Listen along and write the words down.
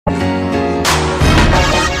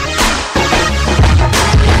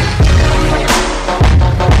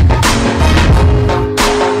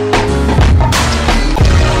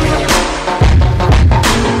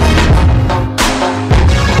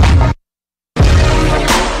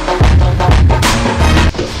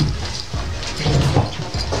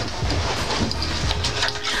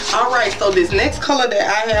so this next color that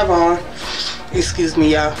I have on, excuse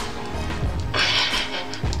me y'all.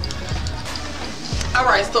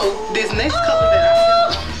 Alright, so this next color that I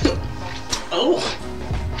have oh,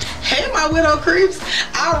 hey my widow creeps.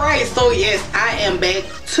 Alright, so yes, I am back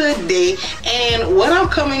today, and what I'm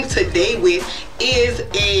coming today with is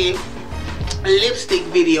a lipstick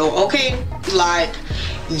video. Okay, like,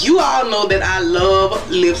 you all know that I love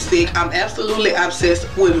lipstick. I'm absolutely obsessed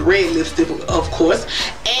with red lipstick, of course,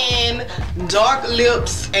 and dark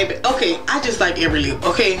lips, and okay, I just like every lip.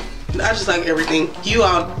 Okay, I just like everything. You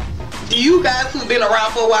guys who've been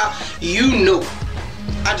around for a while, you know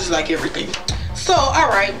I just like everything. So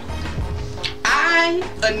alright, I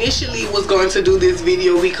initially was going to do this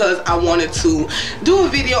video because I wanted to do a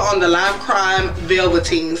video on the live Crime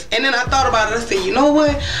Velvetines, and then I thought about it. I said, you know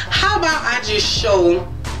what, how about I just show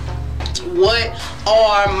what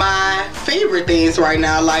are my favorite things right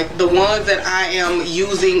now, like the ones that I am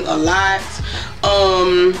using a lot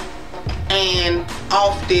and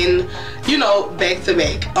often, you know, back to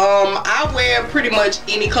back. I wear pretty much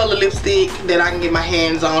any color lipstick that I can get my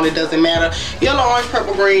hands on. It doesn't matter, yellow, orange,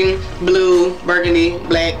 purple, green, blue, burgundy,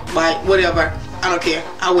 black, white, whatever, I don't care,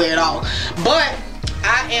 I wear it all. But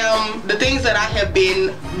the things that I have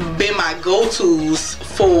been my go-tos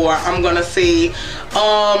for, I'm gonna say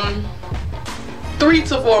 3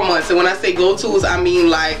 to 4 months. And when I say go-tos, I mean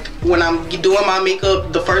like when I'm doing my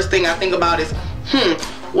makeup, the first thing I think about is,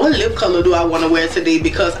 what lip color do I want to wear today,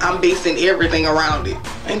 because I'm basing everything around it.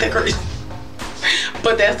 Ain't that crazy?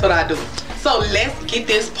 But that's what I do. So let's get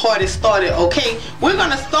this party started. Okay, we're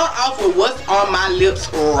gonna start off with what's on my lips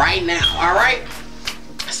right now. All right,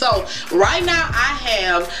 so right now I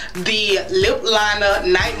have the lip liner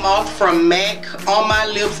Night Moth from MAC on my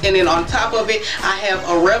lips, and then on top of it I have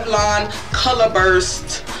a Revlon Color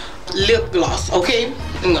Burst lip gloss. Okay,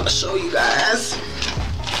 I'm gonna show you guys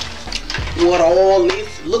what all this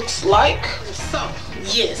looks like. So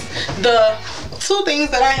yes, the two things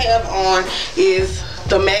that I have on is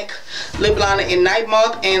the MAC lip liner in Night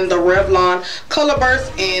Moth and the Revlon Color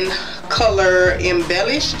Burst in Color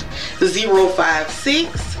Embellished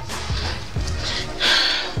 056,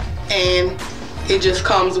 and it just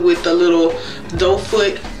comes with the little doe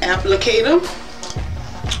foot applicator,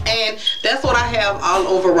 and that's what I have all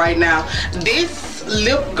over right now. This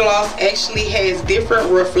lip gloss actually has different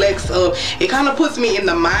reflects of, it kind of puts me in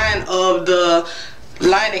the mind of the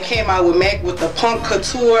line that came out with MAC with the Punk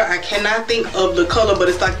Couture. I cannot think of the color, but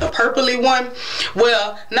it's like the purpley one.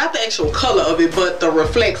 Well, not the actual color of it, but the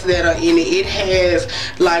reflects that are in it. It has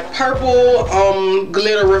like purple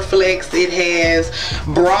glitter reflects, it has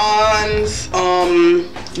bronze,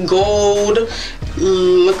 gold,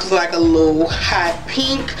 looks like a little hot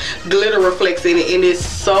pink glitter reflects in it, and it's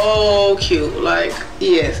so cute. Like,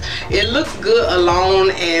 yes, it looks good alone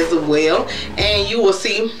as well, and you will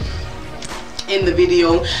see in the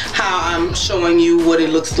video how I'm showing you what it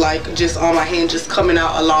looks like just on my hand, just coming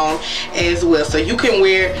out along as well. So you can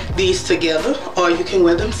wear these together or you can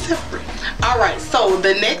wear them separate. Alright, so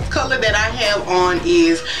the next color that I have on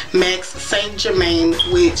is MAC's Saint Germain,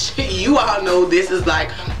 which you all know this is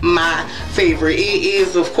like my favorite. It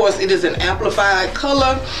is, of course, it is an amplified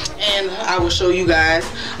color, and I will show you guys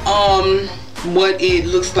what it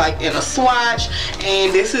looks like in a swatch,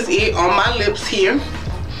 and this is it on my lips here.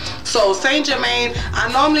 So Saint Germain, I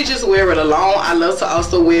normally just wear it alone. I love to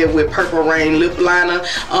also wear it with Purple Rain lip liner.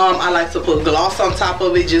 I like to put gloss on top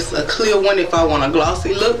of it, just a clear one if I want a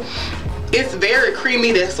glossy look. It's very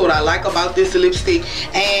creamy. That's what I like about this lipstick,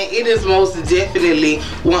 and it is most definitely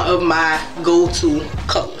one of my go-to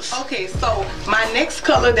colors. Okay, so my next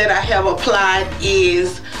color that I have applied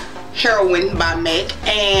is Heroin by MAC,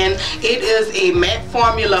 and it is a matte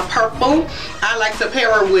formula purple. I like to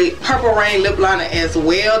pair it with Purple Rain lip liner as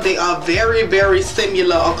well. They are very, very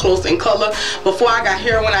similar or close in color. Before I got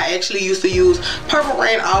Heroin, I actually used to use Purple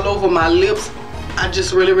Rain all over my lips. I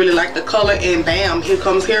just really, really like the color, and bam, here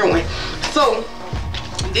comes Heroin. So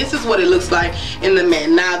this is what it looks like in the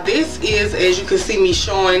matte. Now this is, as you can see me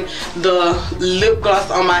showing the lip gloss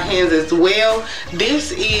on my hands as well.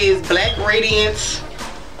 This is Black Radiance,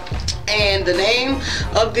 and the name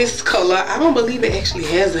of this color, I don't believe it actually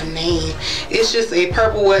has a name. It's just a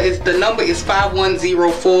purple one. The number is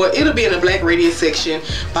 5104. It'll be in the Black Radiance section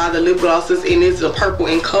by the lip glosses, and it's a purple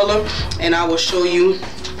in color, and I will show you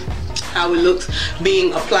how it looks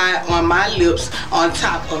being applied on my lips on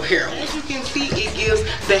top of Heroin. As you can see, it gives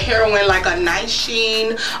the Heroin like a nice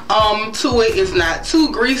sheen to it. It's not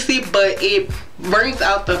too greasy, but it brings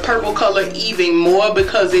out the purple color even more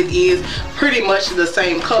because it is pretty much the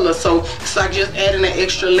same color. So it's like just adding an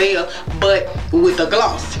extra layer, but with the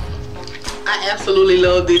gloss. I absolutely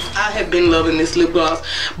love this. I have been loving this lip gloss,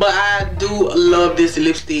 but I do love this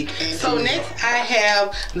lipstick. So next I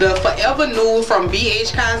have the Forever Nude from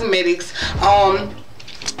BH Cosmetics.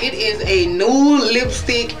 It is a nude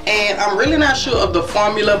lipstick, and I'm really not sure of the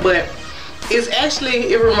formula, but it's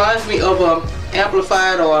actually, it reminds me of a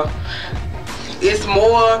amplified, or it's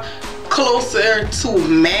more closer to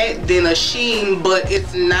matte than a sheen, but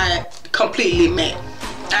it's not completely matte.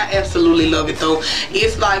 I absolutely love it though.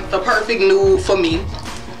 It's like the perfect nude for me.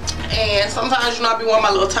 And sometimes, you know, I be wanting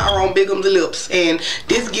my little Tyrone Bigum's lips, and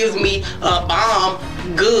this gives me a bomb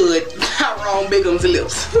good Tyrone Bigum's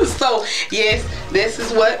lips. So yes, this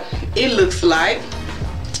is what it looks like.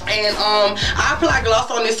 And I apply gloss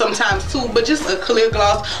on this sometimes too, but just a clear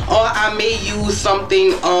gloss, or I may use something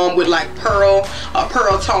with like pearl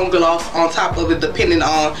tone gloss on top of it, depending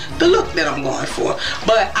on the look that I'm going for.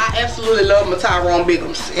 But I absolutely love my Tyrone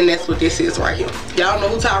Bigums, and that's what this is right here. Y'all know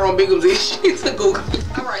who Tyrone Bigums is. She's a Google.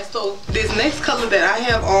 Alright, so this next color that I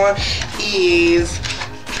have on is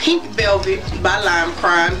Pink Velvet by Lime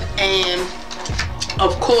Crime, and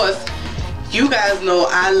of course, you guys know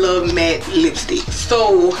I love matte lipstick.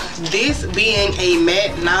 So this being a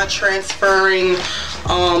matte, non-transferring,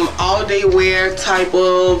 all day wear type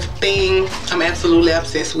of thing, I'm absolutely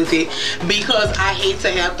obsessed with it, because I hate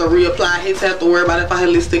to have to reapply. I hate to have to worry about if I have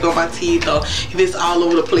lipstick on my teeth, or if it's all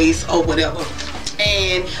over the place or whatever.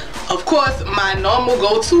 And of course, my normal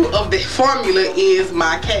go-to of the formula is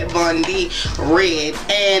my Kat Von D red.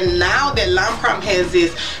 And now that Lime Crime has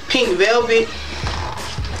this Pink Velvet,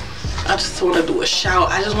 I just want to do a shout.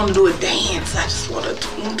 I just want to do a dance. I just want to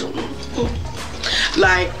do,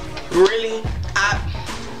 like, really,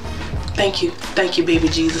 thank you, baby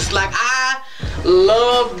Jesus. Like, I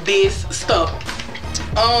love this stuff.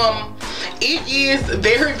 It is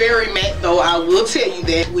very, very matte though, I will tell you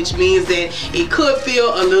that, which means that it could feel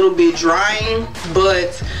a little bit drying,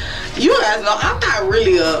 but you guys know I'm not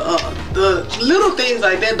really the little things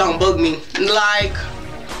like that don't bug me. Like,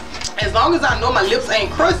 as long as I know my lips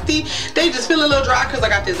ain't crusty, they just feel a little dry because I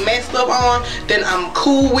got this matte stuff on, then I'm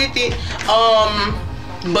cool with it.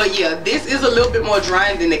 But yeah, this is a little bit more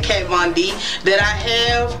drying than the Kat Von D that I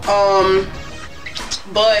have.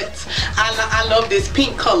 But I love this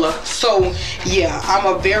pink color. So yeah,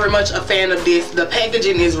 I'm very much a fan of this. The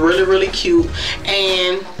packaging is really, really cute.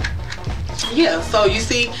 And yeah, so you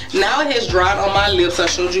see, now it has dried on my lips. I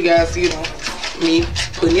showed you guys, you know, me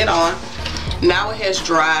putting it on. Now it has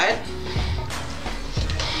dried.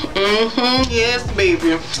 Yes,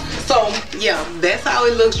 baby. So yeah, that's how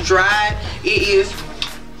it looks dried. It is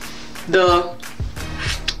the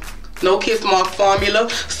No Kiss Mark formula.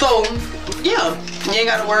 So yeah, you ain't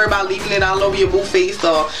gotta worry about leaving it all over your boo face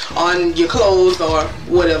or on your clothes or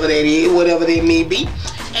whatever that is, whatever they may be.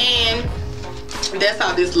 And that's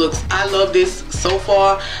how this looks. I love this so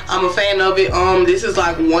far. I'm a fan of it. This is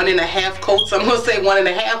like 1.5 coats. I'm gonna say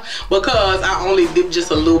 1.5 because I only dipped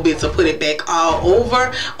just a little bit to put it back all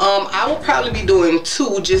over. I will probably be doing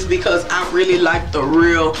 2 just because I really like the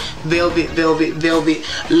real velvet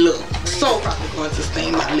look. So probably going to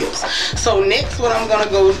stain my lips. So next, what I'm gonna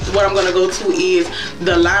go to is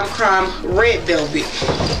the Lime Crime Red Velvet,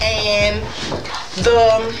 and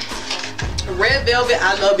the Red Velvet,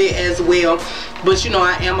 I love it as well. But you know,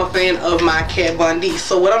 I am a fan of my Kat Von D.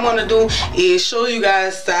 So what I'm gonna do is show you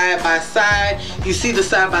guys side by side. You see the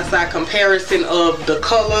side by side comparison of the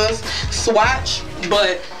colors swatch.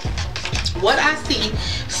 But what I see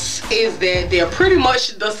is that they're pretty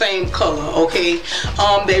much the same color, okay?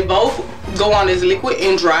 They both go on as liquid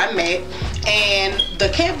and dry matte. And the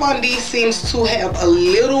Kat Von D seems to have a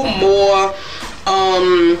little more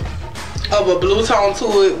of a blue tone to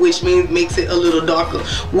it, which means makes it a little darker,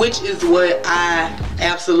 which is what I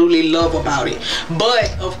absolutely love about it.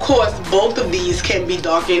 But of course, both of these can be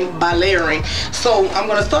darkened by layering. So I'm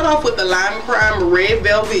gonna start off with the Lime Crime Red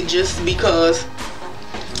Velvet just because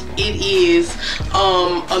it is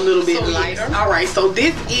a little bit lighter. All right, so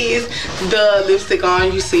this is the lipstick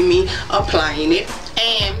on. You see me applying it,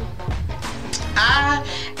 and I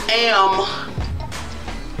am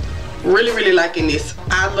really liking this.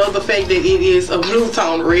 I love the fact that it is a blue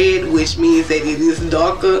tone red, which means that it is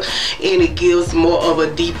darker and it gives more of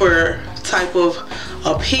a deeper type of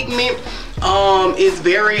a pigment. It's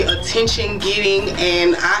very attention getting,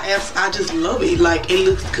 and I just love it. Like, it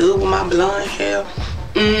looks good with my blonde hair.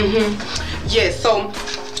 Yes, so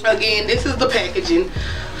again, this is the packaging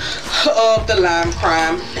of the Lime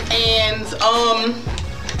Crime, and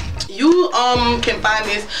you can find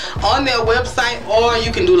this on their website, or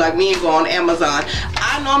you can do like me and go on Amazon.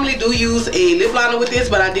 I normally do use a lip liner with this,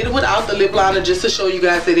 but I did it without the lip liner just to show you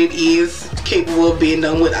guys that it is capable of being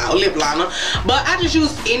done without lip liner. But I just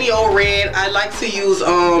use any old red. I like to use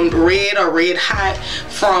red or red hot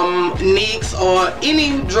from NYX or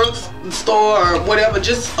any drugstore or whatever,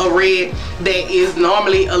 just a red that is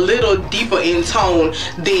normally a little deeper in tone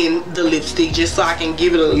than the lipstick, just so I can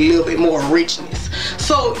give it a little bit more richness.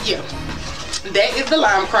 So yeah, that is the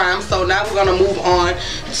Lime Crime. So now we're gonna move on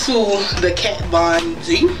to the Kat Von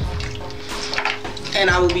D, and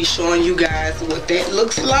I will be showing you guys what that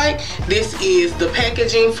looks like. This is the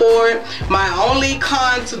packaging for it. My only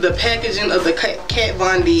con to the packaging of the Kat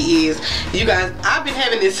Von D is, you guys, I've been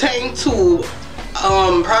having this same tube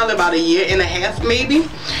probably about a year and a half maybe,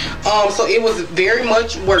 so it was very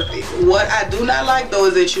much worth it. What I do not like though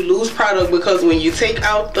is that you lose product, because when you take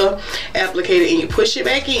out the applicator and you push it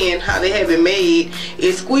back in, how they have it made,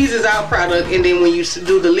 it squeezes out product, and then when you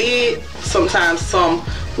do the lid, sometimes some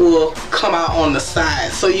will come out on the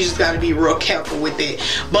side, so you just got to be real careful with it.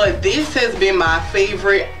 But this has been my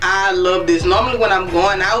favorite. I love this. Normally when I'm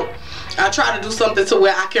going out, I try to do something to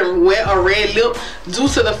where I can wear a red lip, due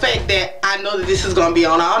to the fact that I know that this is going to be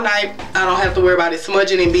on all night. I don't have to worry about it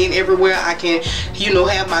smudging and being everywhere. I can, you know,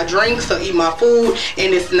 have my drinks or eat my food,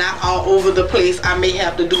 and it's not all over the place. I may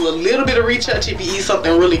have to do a little bit of retouch if you eat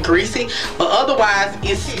something really greasy, but otherwise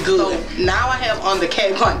it's good. So now I have on the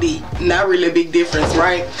Kat Von D. Not really a big difference,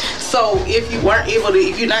 right? So if you're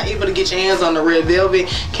not able to get your hands on the Red Velvet,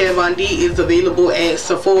 Kat Von D is available at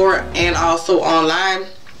Sephora and also online.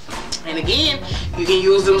 And again, you can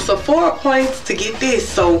use them Sephora points to get this.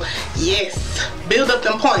 So yes, build up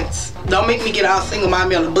them points. Don't make me get all single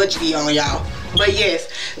mommy on the budget on y'all. But yes,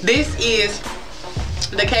 this is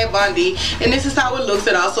the Kat Von D, and this is how it looks.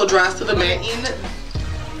 It also dries to the matte.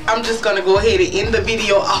 I'm just gonna go ahead and end the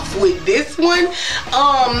video off with this one.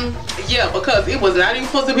 Yeah, because it was not even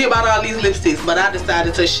supposed to be about all these lipsticks, but I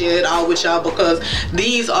decided to share it all with y'all because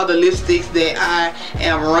these are the lipsticks that I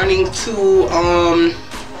am running to,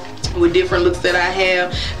 with different looks that I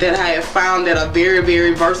have found that are very,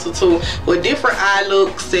 very versatile with different eye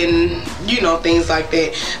looks and, you know, things like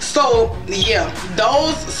that. So yeah,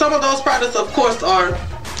 some of those products of course are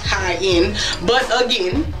high end, but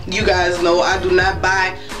again, you guys know I do not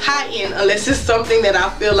buy high end unless it's something that I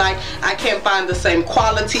feel like I can't find the same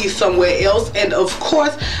quality somewhere else. And of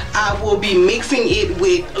course I will be mixing it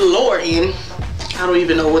with lower end. I don't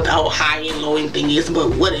even know what the whole high end low end thing is,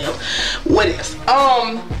 but whatever.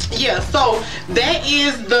 Yeah, so that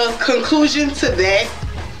is the conclusion to that.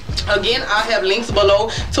 Again, I'll have links below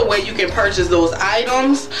to where you can purchase those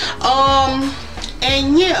items.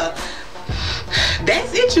 And yeah,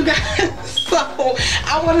 that's it, you guys. So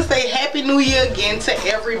I want to say Happy New Year again to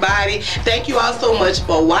everybody. Thank you all so much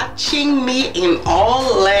for watching me and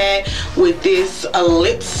all that with this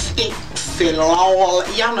lipsticks and all.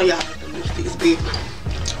 Y'all know y'all like the lipsticks big,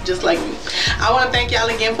 just like me. I want to thank y'all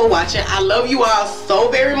again for watching. I love you all so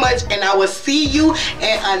very much, and I will see you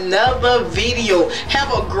in another video.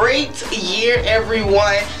 Have a great year,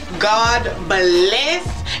 everyone. God bless,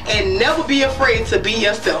 and never be afraid to be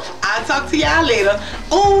yourself. I'll talk to y'all later.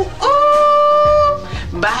 Ooh,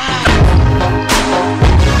 ooh. Bye.